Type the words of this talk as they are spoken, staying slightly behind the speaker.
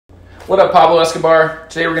What up, Pablo Escobar?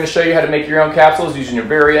 Today we're going to show you how to make your own capsules using your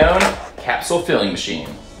very own capsule filling machine.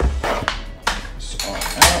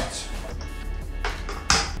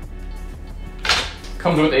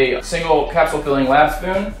 Comes with a single capsule filling lab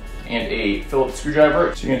spoon and a Phillips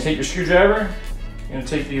screwdriver. So you're going to take your screwdriver, you're going to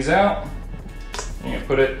take these out, and you're going to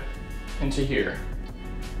put it into here.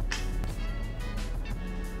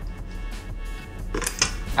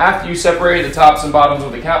 After you separate the tops and bottoms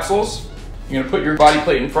of the capsules, you're going to put your body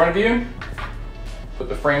plate in front of you, put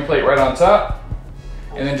the frame plate right on top,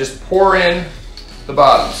 and then just pour in the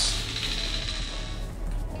bottoms.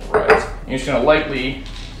 All right. You're just going to lightly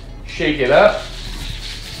shake it up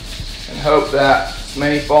and hope that as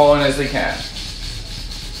many fall in as they can.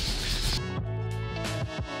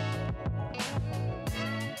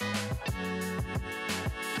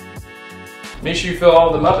 Make sure you fill all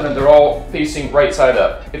of them up and that they're all facing right side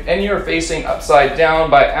up. If any are facing upside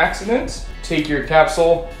down by accident, take your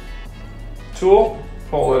capsule tool,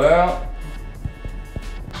 pull it out.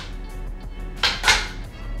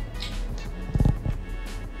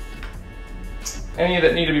 Any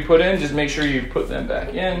that need to be put in, just make sure you put them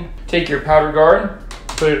back in. Take your powder guard,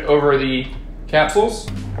 put it over the capsules.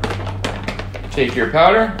 Take your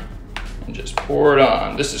powder and just pour it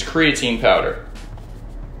on. This is creatine powder.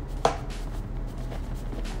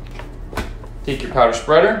 Take your powder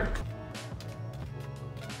spreader.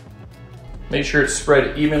 Make sure it's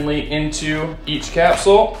spread evenly into each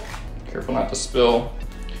capsule. Careful not to spill.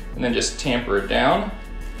 And then just tamper it down.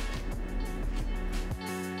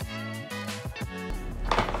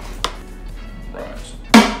 Right.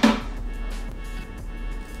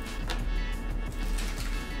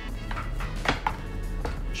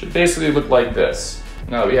 Should basically look like this.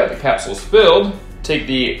 Now that we have the capsules filled, take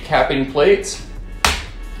the capping plate,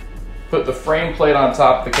 put the frame plate on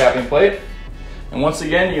top of the capping plate. And once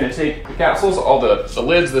again, you're gonna take the capsules, all the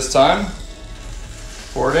lids this time,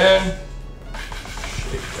 pour it in,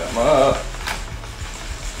 shake them up.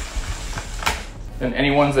 And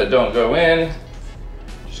any ones that don't go in,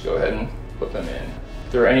 just go ahead and put them in.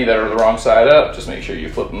 If there are any that are the wrong side up, just make sure you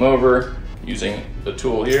flip them over using the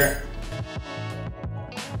tool here.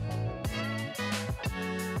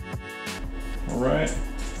 All right,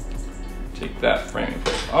 take that frame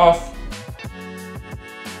plate off.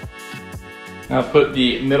 Now put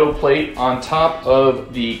the middle plate on top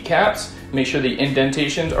of the caps. Make sure the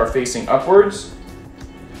indentations are facing upwards,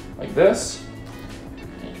 like this.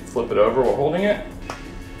 You can flip it over while holding it. I'm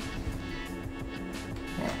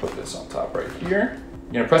gonna put this on top right here.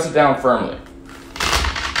 You're gonna press it down firmly.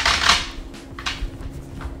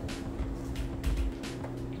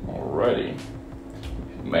 Alrighty.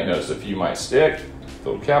 You might notice a few might stick.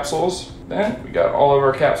 Filled capsules. Then we got all of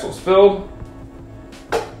our capsules filled.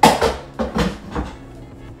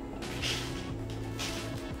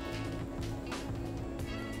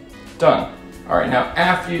 Done. All right, now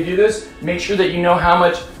after you do this, make sure that you know how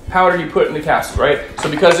much powder you put in the capsule, right? So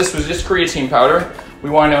because this was just creatine powder, we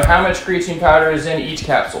want to know how much creatine powder is in each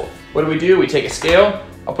capsule. What do? We take a scale.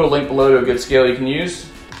 I'll put a link below to a good scale you can use.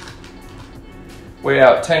 Weigh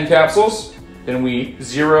out 10 capsules, then we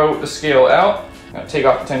zero the scale out. Now take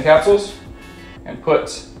off the 10 capsules and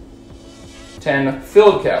put 10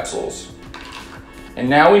 filled capsules. And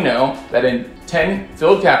now we know that in 10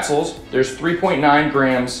 filled capsules, there's 3.9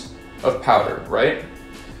 grams of powder, right?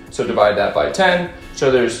 So divide that by 10. So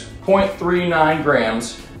there's 0.39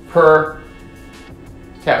 grams per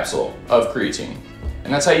capsule of creatine.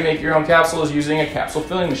 And that's how you make your own capsules using a capsule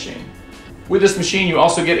filling machine. With this machine, you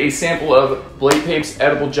also get a sample of Blate Papes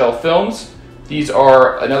edible gel films. These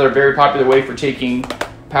are another very popular way for taking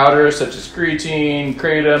powders such as creatine,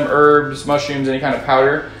 kratom, herbs, mushrooms, any kind of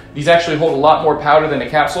powder. These actually hold a lot more powder than a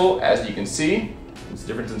capsule, as you can see. It's a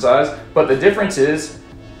difference in size. But the difference is,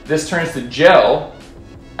 this turns to gel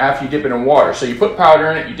after you dip it in water. So you put powder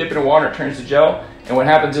in it, you dip it in water, it turns to gel, and what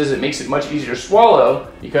happens is it makes it much easier to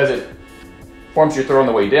swallow because it forms your throat on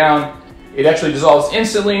the way down. It actually dissolves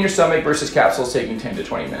instantly in your stomach versus capsules taking 10 to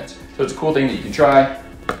 20 minutes. So it's a cool thing that you can try.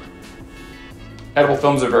 Edible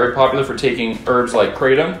films are very popular for taking herbs like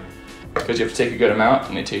kratom because you have to take a good amount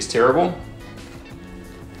and they taste terrible.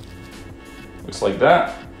 Looks like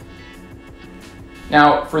that.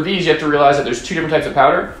 Now, for these, you have to realize that there's two different types of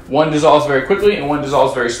powder. One dissolves very quickly and one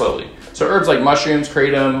dissolves very slowly. So herbs like mushrooms,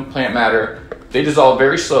 kratom, plant matter, they dissolve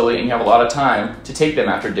very slowly and you have a lot of time to take them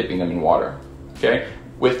after dipping them in water, okay?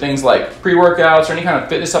 With things like pre-workouts or any kind of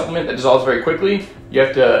fitness supplement that dissolves very quickly, you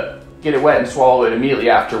have to get it wet and swallow it immediately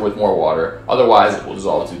after with more water. Otherwise, it will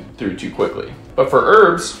dissolve through too quickly. But for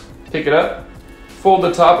herbs, pick it up, fold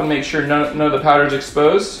the top and make sure none of the powder is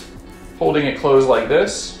exposed, holding it closed like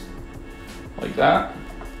this. Like that.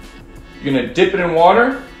 You're gonna dip it in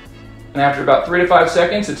water, and after about 3 to 5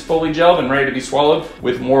 seconds, it's fully gelled and ready to be swallowed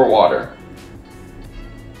with more water.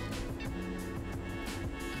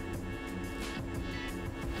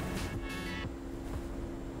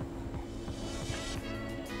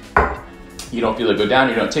 You don't feel it go down,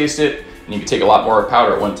 you don't taste it, and you can take a lot more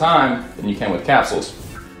powder at one time than you can with capsules.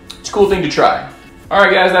 It's a cool thing to try. All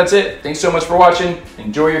right guys, that's it. Thanks so much for watching.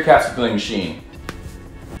 Enjoy your capsule filling machine.